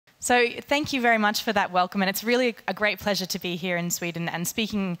So thank you very much for that welcome, and it's really a great pleasure to be here in Sweden and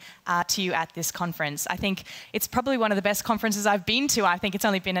speaking to you at this conference. I think it's probably one of the best conferences I've been to. I think it's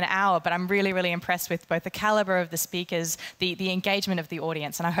only been an hour, but I'm really, really impressed with both the caliber of the speakers, the engagement of the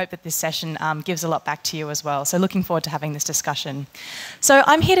audience, and I hope that this session gives a lot back to you as well. So looking forward to having this discussion. So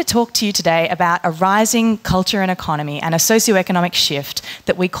I'm here to talk to you today about a rising culture and economy and a socioeconomic shift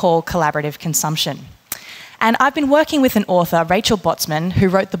that we call collaborative consumption. And I've been working with an author, Rachel Botsman, who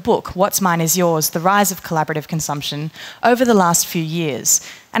wrote the book, What's Mine Is Yours, The Rise of Collaborative Consumption, over the last few years.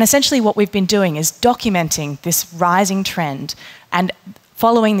 And essentially what we've been doing is documenting this rising trend and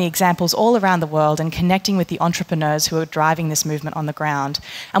following the examples all around the world and connecting with the entrepreneurs who are driving this movement on the ground.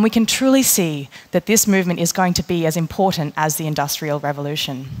 And we can truly see that this movement is going to be as important as the Industrial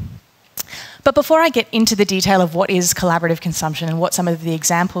Revolution. But before I get into the detail of what is collaborative consumption and what some of the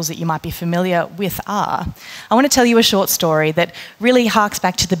examples that you might be familiar with are, I want to tell you a short story that really harks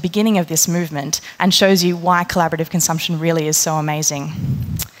back to the beginning of this movement and shows you why collaborative consumption really is so amazing.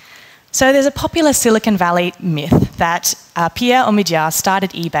 So there's a popular Silicon Valley myth that Pierre Omidyar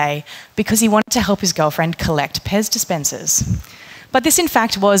started eBay because he wanted to help his girlfriend collect Pez dispensers. But this, in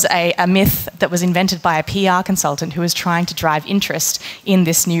fact, was a myth that was invented by a PR consultant who was trying to drive interest in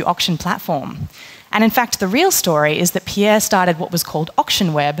this new auction platform. And in fact, the real story is that Pierre started what was called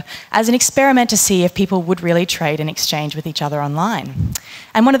AuctionWeb as an experiment to see if people would really trade and exchange with each other online.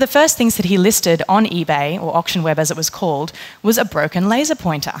 And one of the first things that he listed on eBay, or AuctionWeb as it was called, was a broken laser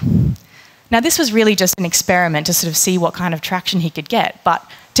pointer. Now, this was really just an experiment to sort of see what kind of traction he could get, but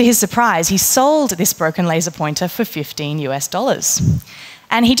to his surprise, he sold this broken laser pointer for $15 US.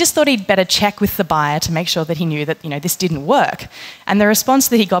 And he just thought he'd better check with the buyer to make sure that he knew that, this didn't work. And the response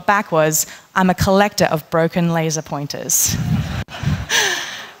that he got back was, "I'm a collector of broken laser pointers."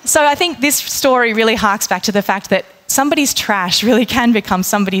 So I think this story really harks back to the fact that somebody's trash really can become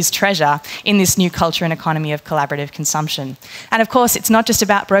somebody's treasure in this new culture and economy of collaborative consumption. And of course, it's not just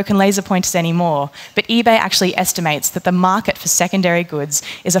about broken laser pointers anymore, but eBay actually estimates that the market for secondary goods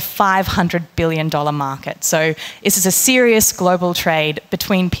is a $500 billion market. So this is a serious global trade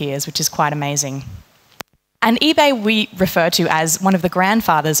between peers, which is quite amazing. And eBay we refer to as one of the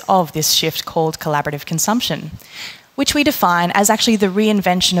grandfathers of this shift called collaborative consumption, which we define as actually the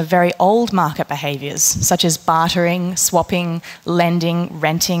reinvention of very old market behaviours, such as bartering, swapping, lending,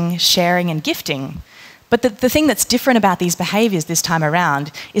 renting, sharing and gifting. But the thing that's different about these behaviours this time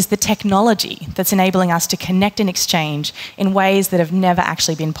around is the technology that's enabling us to connect and exchange in ways that have never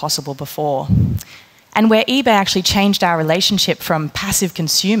actually been possible before. And where eBay actually changed our relationship from passive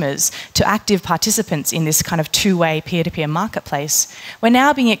consumers to active participants in this kind of two-way peer-to-peer marketplace, we're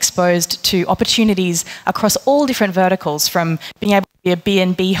now being exposed to opportunities across all different verticals, from being able to be a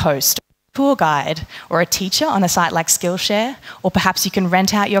B&B host, tour guide, or a teacher on a site like Skillshare, or perhaps you can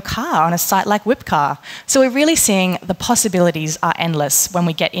rent out your car on a site like Whipcar. So we're really seeing the possibilities are endless when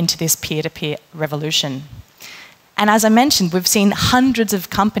we get into this peer-to-peer revolution. And as I mentioned, we've seen hundreds of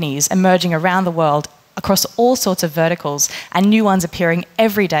companies emerging around the world across all sorts of verticals, and new ones appearing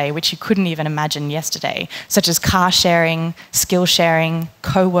every day, which you couldn't even imagine yesterday, such as car sharing, skill sharing,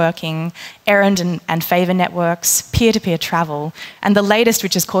 co-working, errand and favour networks, peer-to-peer travel, and the latest,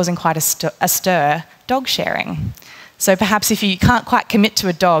 which is causing quite a stir, dog sharing. So perhaps if you can't quite commit to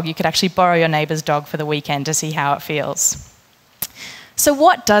a dog, you could actually borrow your neighbour's dog for the weekend to see how it feels. So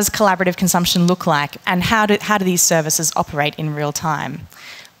what does collaborative consumption look like, and how do these services operate in real time?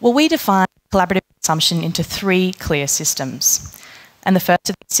 Well, we define collaborative consumption into three clear systems. And the first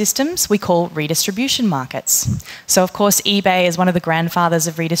of these systems we call redistribution markets. So of course eBay is one of the grandfathers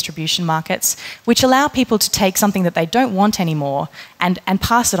of redistribution markets, which allow people to take something that they don't want anymore and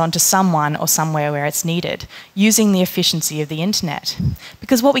pass it on to someone or somewhere where it's needed, using the efficiency of the internet.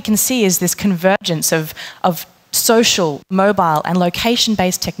 Because what we can see is this convergence of social, mobile and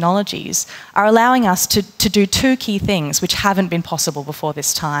location-based technologies are allowing us to do two key things which haven't been possible before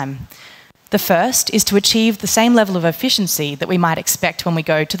this time. The first is to achieve the same level of efficiency that we might expect when we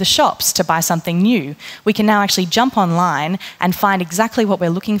go to the shops to buy something new. We can now actually jump online and find exactly what we're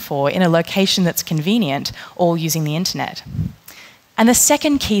looking for in a location that's convenient, all using the internet. And the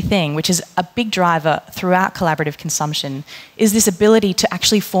second key thing, which is a big driver throughout collaborative consumption, is this ability to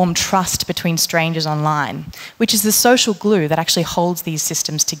actually form trust between strangers online, which is the social glue that actually holds these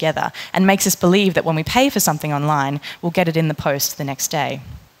systems together and makes us believe that when we pay for something online, we'll get it in the post the next day.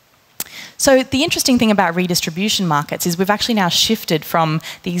 So the interesting thing about redistribution markets is we've actually now shifted from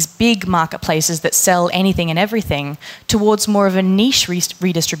these big marketplaces that sell anything and everything towards more of a niche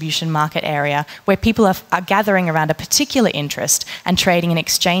redistribution market area where people are gathering around a particular interest and trading and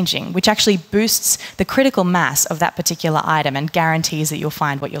exchanging, which actually boosts the critical mass of that particular item and guarantees that you'll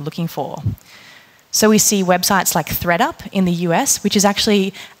find what you're looking for. So we see websites like ThredUp in the US, which is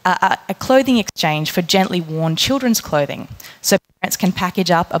actually a clothing exchange for gently worn children's clothing. So parents can package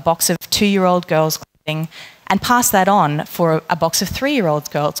up a box of 2-year-old girls' clothing and pass that on for a box of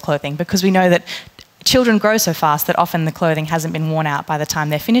 3-year-old girls' clothing, because we know that children grow so fast that often the clothing hasn't been worn out by the time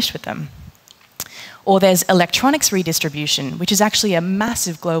they're finished with them. Or there's electronics redistribution, which is actually a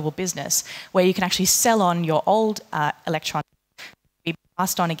massive global business where you can actually sell on your old electronics, be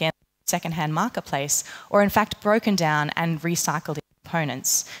passed on again second-hand marketplace, or in fact broken down and recycled in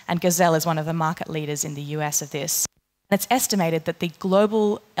components. And Gazelle is one of the market leaders in the US of this. And it's estimated that the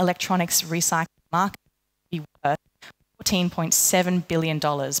global electronics recycling market will be worth $14.7 billion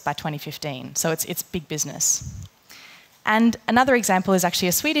by 2015. So it's big business. And another example is actually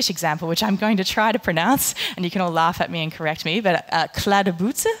a Swedish example, which I'm going to try to pronounce, and you can all laugh at me and correct me, but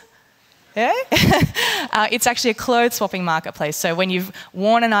Klädesbyte? Yeah? It's actually a clothes swapping marketplace. So when you've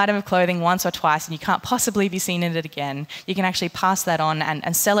worn an item of clothing once or twice and you can't possibly be seen in it again, you can actually pass that on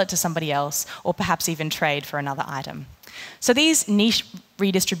and sell it to somebody else, or perhaps even trade for another item. So these niche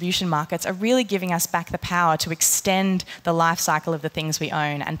redistribution markets are really giving us back the power to extend the life cycle of the things we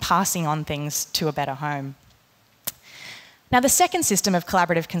own and passing on things to a better home. Now, the second system of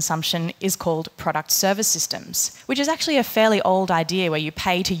collaborative consumption is called product service systems, which is actually a fairly old idea where you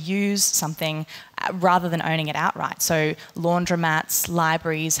pay to use something rather than owning it outright. So laundromats,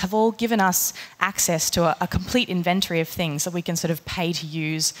 libraries have all given us access to a complete inventory of things that we can sort of pay to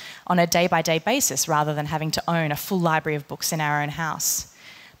use on a day-by-day basis rather than having to own a full library of books in our own house.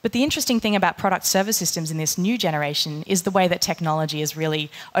 But the interesting thing about product service systems in this new generation is the way that technology is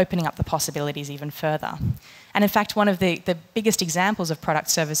really opening up the possibilities even further. And in fact, one of the biggest examples of product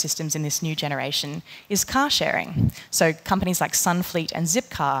service systems in this new generation is car sharing. So companies like Sunfleet and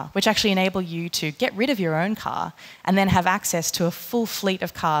Zipcar, which actually enable you to get rid of your own car and then have access to a full fleet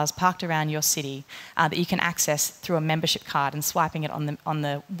of cars parked around your city that you can access through a membership card and swiping it on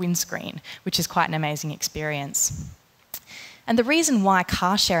the windscreen, which is quite an amazing experience. And the reason why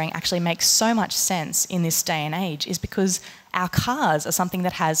car sharing actually makes so much sense in this day and age is because our cars are something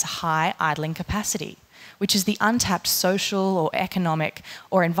that has high idling capacity, which is the untapped social or economic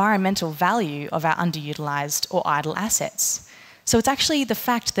or environmental value of our underutilised or idle assets. So it's actually the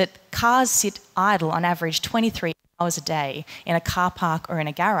fact that cars sit idle on average 23 hours a day in a car park or in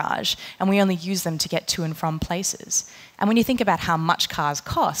a garage, and we only use them to get to and from places. And when you think about how much cars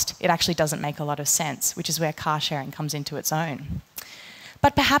cost, it actually doesn't make a lot of sense, which is where car sharing comes into its own.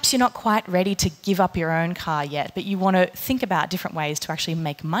 But perhaps you're not quite ready to give up your own car yet, but you want to think about different ways to actually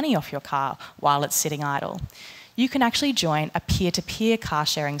make money off your car while it's sitting idle. You can actually join a peer-to-peer car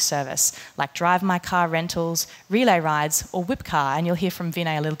sharing service like Drive My Car Rentals, Relay Rides, or Whipcar, and you'll hear from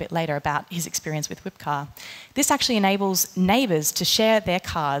Vinay a little bit later about his experience with Whipcar. This actually enables neighbours to share their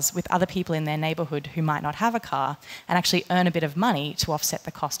cars with other people in their neighbourhood who might not have a car and actually earn a bit of money to offset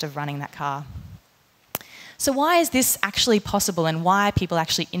the cost of running that car. So why is this actually possible, and why are people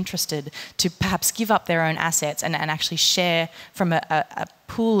actually interested to perhaps give up their own assets and actually share from a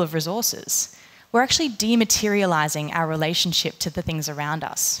pool of resources? We're actually dematerialising our relationship to the things around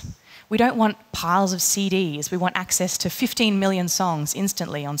us. We don't want piles of CDs. We want access to 15 million songs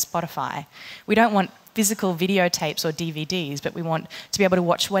instantly on Spotify. We don't want physical videotapes or DVDs, but we want to be able to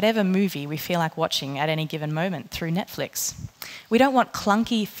watch whatever movie we feel like watching at any given moment through Netflix. We don't want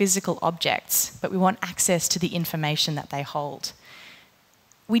clunky physical objects, but we want access to the information that they hold.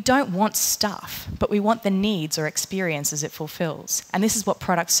 We don't want stuff, but we want the needs or experiences it fulfills. And this is what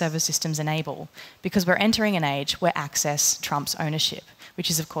product service systems enable, because we're entering an age where access trumps ownership, which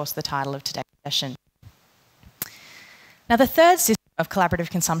is, of course, the title of today's session. Now, the third system of collaborative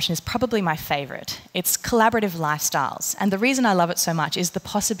consumption is probably my favourite. It's collaborative lifestyles. And the reason I love it so much is the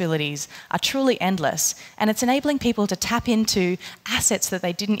possibilities are truly endless, and it's enabling people to tap into assets that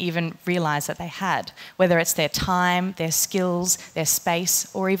they didn't even realise that they had, whether it's their time, their skills, their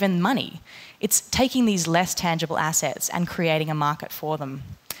space, or even money. It's taking these less tangible assets and creating a market for them.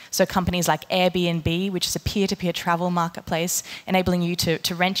 So companies like Airbnb, which is a peer-to-peer travel marketplace, enabling you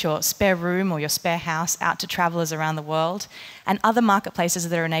to rent your spare room or your spare house out to travellers around the world, and other marketplaces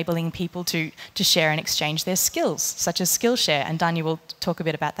that are enabling people to share and exchange their skills, such as Skillshare, and Danya will talk a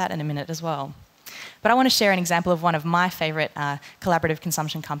bit about that in a minute as well. But I want to share an example of one of my favourite collaborative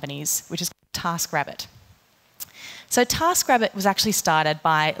consumption companies, which is TaskRabbit. So TaskRabbit was actually started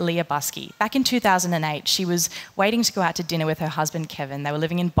by Leah Buskey. Back in 2008, she was waiting to go out to dinner with her husband, Kevin. They were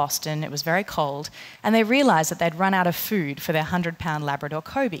living in Boston. It was very cold. And they realised that they'd run out of food for their 100-pound Labrador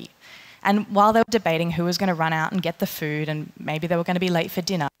Kobe. And while they were debating who was going to run out and get the food, and maybe they were going to be late for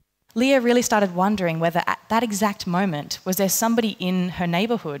dinner, Leah really started wondering whether at that exact moment was there somebody in her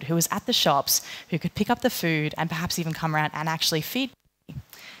neighbourhood who was at the shops who could pick up the food and perhaps even come around and actually feed.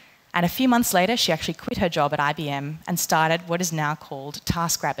 And a few months later, she actually quit her job at IBM and started what is now called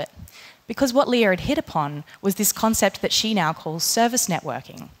TaskRabbit. Because what Leah had hit upon was this concept that she now calls service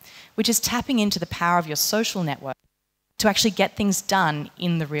networking, which is tapping into the power of your social network to actually get things done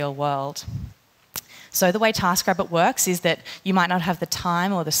in the real world. So the way TaskRabbit works is that you might not have the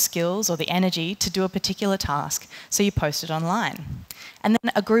time or the skills or the energy to do a particular task, so you post it online. And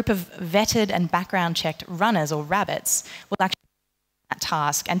then a group of vetted and background-checked runners or rabbits will actually that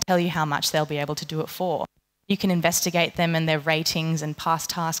task and tell you how much they'll be able to do it for. You can investigate them and their ratings and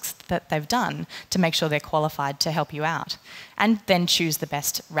past tasks that they've done to make sure they're qualified to help you out, and then choose the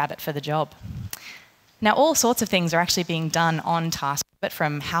best rabbit for the job. Now, all sorts of things are actually being done on TaskRabbit,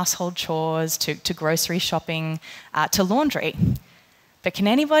 from household chores to grocery shopping to laundry. But can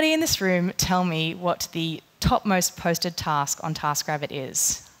anybody in this room tell me what the topmost posted task on TaskRabbit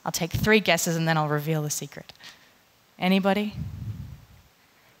is? I'll take 3 guesses and then I'll reveal the secret. Anybody?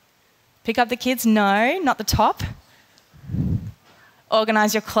 Pick up the kids? No, not the top.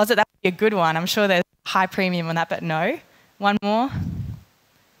 Organise your closet? That would be a good one. I'm sure there's high premium on that, but no. One more.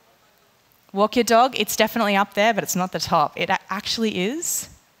 Walk your dog? It's definitely up there, but it's not the top. It actually is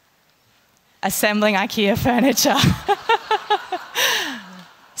assembling IKEA furniture.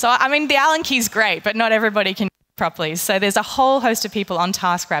 So, I mean, the Allen key's great, but not everybody can do it properly. So there's a whole host of people on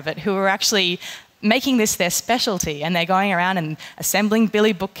TaskRabbit who are actually making this their specialty, and they're going around and assembling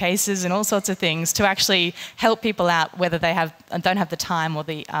Billy bookcases and all sorts of things to actually help people out, whether they don't have the time or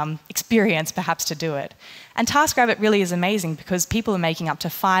the experience perhaps to do it. And TaskRabbit really is amazing because people are making up to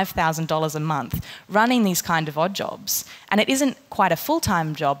 $5,000 a month running these kind of odd jobs. And it isn't quite a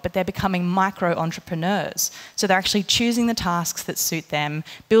full-time job, but they're becoming micro-entrepreneurs. So they're actually choosing the tasks that suit them,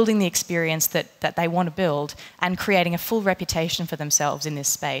 building the experience that they want to build, and creating a full reputation for themselves in this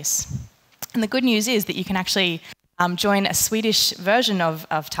space. And the good news is that you can actually join a Swedish version of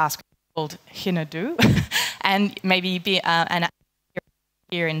TaskRabbit called Hinadu and maybe be an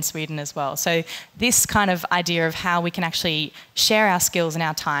here in Sweden as well. So this kind of idea of how we can actually share our skills and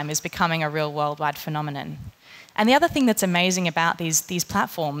our time is becoming a real worldwide phenomenon. And the other thing that's amazing about these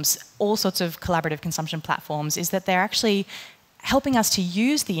platforms, all sorts of collaborative consumption platforms, is that they're actually helping us to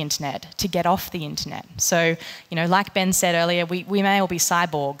use the internet to get off the internet. So, you know, like Ben said earlier, we may all be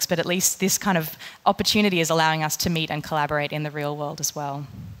cyborgs, but at least this kind of opportunity is allowing us to meet and collaborate in the real world as well.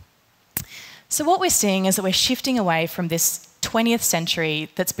 So what we're seeing is that we're shifting away from this 20th century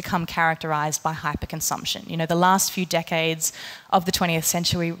that's become characterised by hyperconsumption. You know, the last few decades of the 20th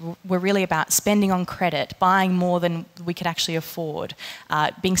century were really about spending on credit, buying more than we could actually afford,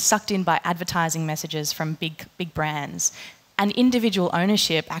 being sucked in by advertising messages from big brands, and individual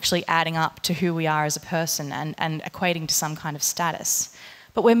ownership actually adding up to who we are as a person and equating to some kind of status.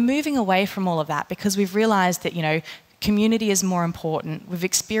 But we're moving away from all of that because we've realised that, you know, community is more important. We've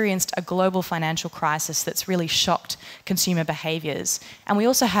experienced a global financial crisis that's really shocked consumer behaviours. And we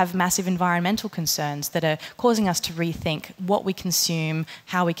also have massive environmental concerns that are causing us to rethink what we consume,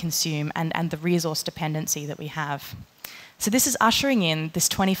 how we consume, and the resource dependency that we have. So this is ushering in this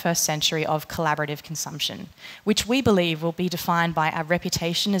 21st century of collaborative consumption, which we believe will be defined by our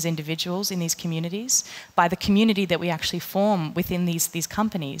reputation as individuals in these communities, by the community that we actually form within these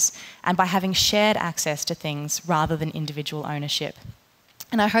companies, and by having shared access to things rather than individual ownership.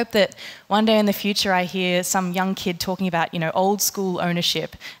 And I hope that one day in the future I hear some young kid talking about, you know, old school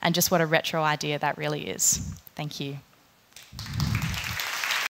ownership and just what a retro idea that really is. Thank you.